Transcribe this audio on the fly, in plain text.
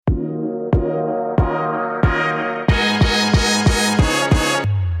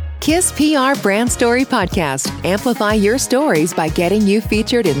KISS PR Brand Story Podcast. Amplify your stories by getting you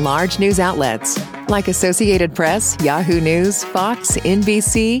featured in large news outlets like Associated Press, Yahoo News, Fox,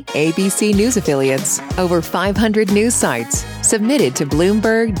 NBC, ABC News affiliates, over 500 news sites, submitted to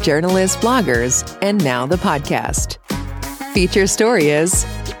Bloomberg, journalists, bloggers, and now the podcast. Feature story is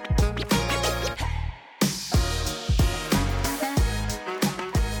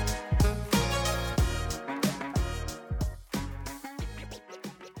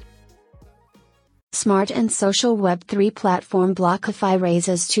Smart and social Web3 platform Blockify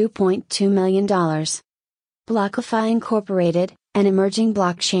raises $2.2 million. Blockify Incorporated, an emerging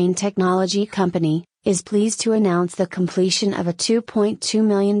blockchain technology company, is pleased to announce the completion of a $2.2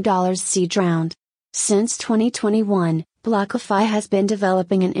 million seed round. Since 2021, Blockify has been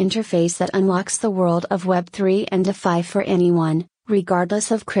developing an interface that unlocks the world of Web3 and DeFi for anyone,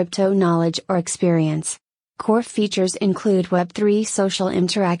 regardless of crypto knowledge or experience. Core features include Web3 social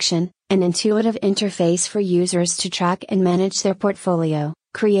interaction, an intuitive interface for users to track and manage their portfolio,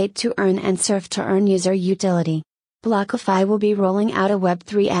 create to earn and surf to earn user utility. Blockify will be rolling out a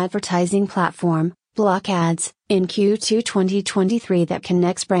Web3 advertising platform, Block Ads, in Q2 2023 that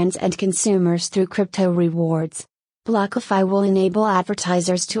connects brands and consumers through crypto rewards. Blockify will enable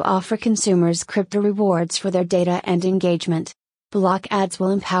advertisers to offer consumers crypto rewards for their data and engagement. Block Ads will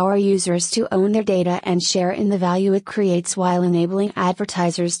empower users to own their data and share in the value it creates while enabling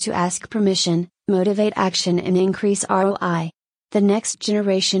advertisers to ask permission, motivate action and increase ROI. The next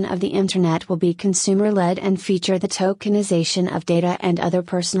generation of the internet will be consumer-led and feature the tokenization of data and other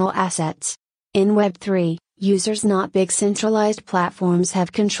personal assets. In Web3, users not big centralized platforms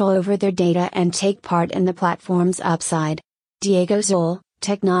have control over their data and take part in the platform's upside. Diego Zoll,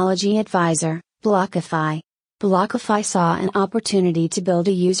 Technology Advisor, Blockify. Blockify saw an opportunity to build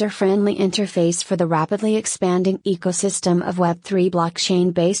a user-friendly interface for the rapidly expanding ecosystem of Web3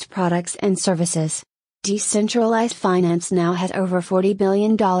 blockchain-based products and services. Decentralized finance now has over $40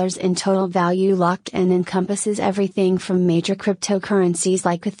 billion in total value locked and encompasses everything from major cryptocurrencies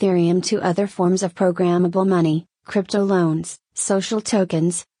like Ethereum to other forms of programmable money, crypto loans, social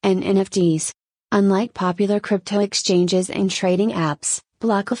tokens, and NFTs. Unlike popular crypto exchanges and trading apps,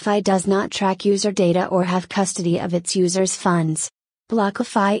 Blockify does not track user data or have custody of its users' funds.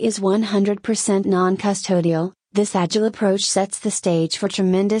 Blockify is 100% non-custodial. This agile approach sets the stage for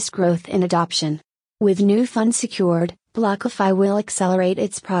tremendous growth in adoption. With new funds secured, Blockify will accelerate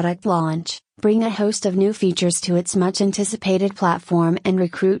its product launch, bring a host of new features to its much-anticipated platform and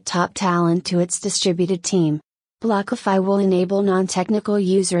recruit top talent to its distributed team. Blockify will enable non-technical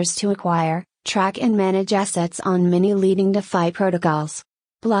users to acquire, track and manage assets on many leading DeFi protocols.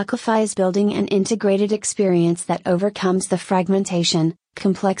 Blockify is building an integrated experience that overcomes the fragmentation,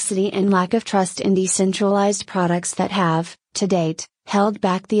 complexity and lack of trust in decentralized products that have, to date, held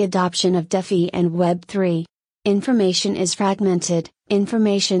back the adoption of DeFi and Web3. Information is fragmented,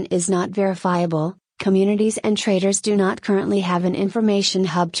 information is not verifiable, communities and traders do not currently have an information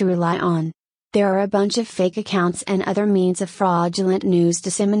hub to rely on. There are a bunch of fake accounts and other means of fraudulent news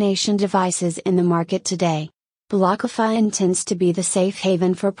dissemination devices in the market today. Blockify intends to be the safe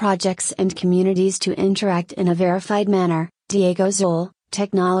haven for projects and communities to interact in a verified manner. Diego Zoll,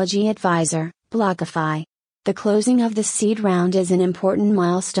 Technology Advisor, Blockify. The closing of the seed round is an important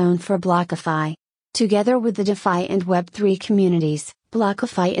milestone for Blockify. Together with the DeFi and Web3 communities,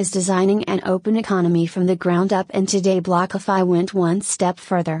 Blockify is designing an open economy from the ground up, and today Blockify went one step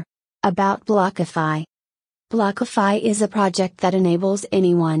further. About Blockify. Blockify is a project that enables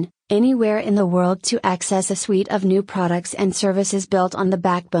anyone, anywhere in the world to access a suite of new products and services built on the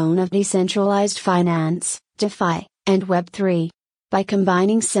backbone of decentralized finance, DeFi, and Web3. By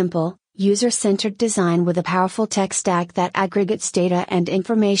combining simple, user-centered design with a powerful tech stack that aggregates data and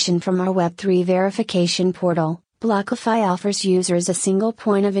information from our Web3 verification portal, Blockify offers users a single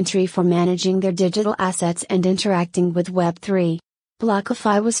point of entry for managing their digital assets and interacting with Web3.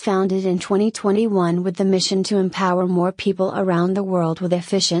 Blockify was founded in 2021 with the mission to empower more people around the world with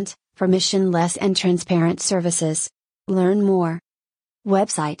efficient, permissionless and transparent services. Learn more.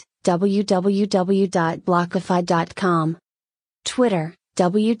 Website, www.blockify.com. Twitter,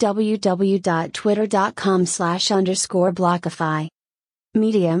 www.twitter.com/_Blockify.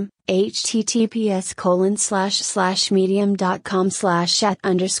 Medium,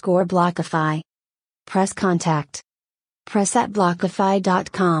 https://medium.com/@_Blockify. Press contact.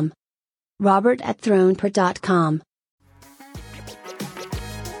 press@blockify.com. Robert@thronepr.com.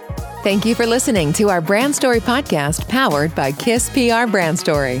 Thank you for listening to our Brand Story podcast powered by KISS PR Brand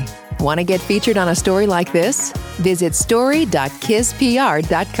Story. Want to get featured on a story like this? Visit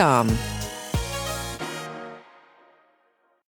story.kisspr.com.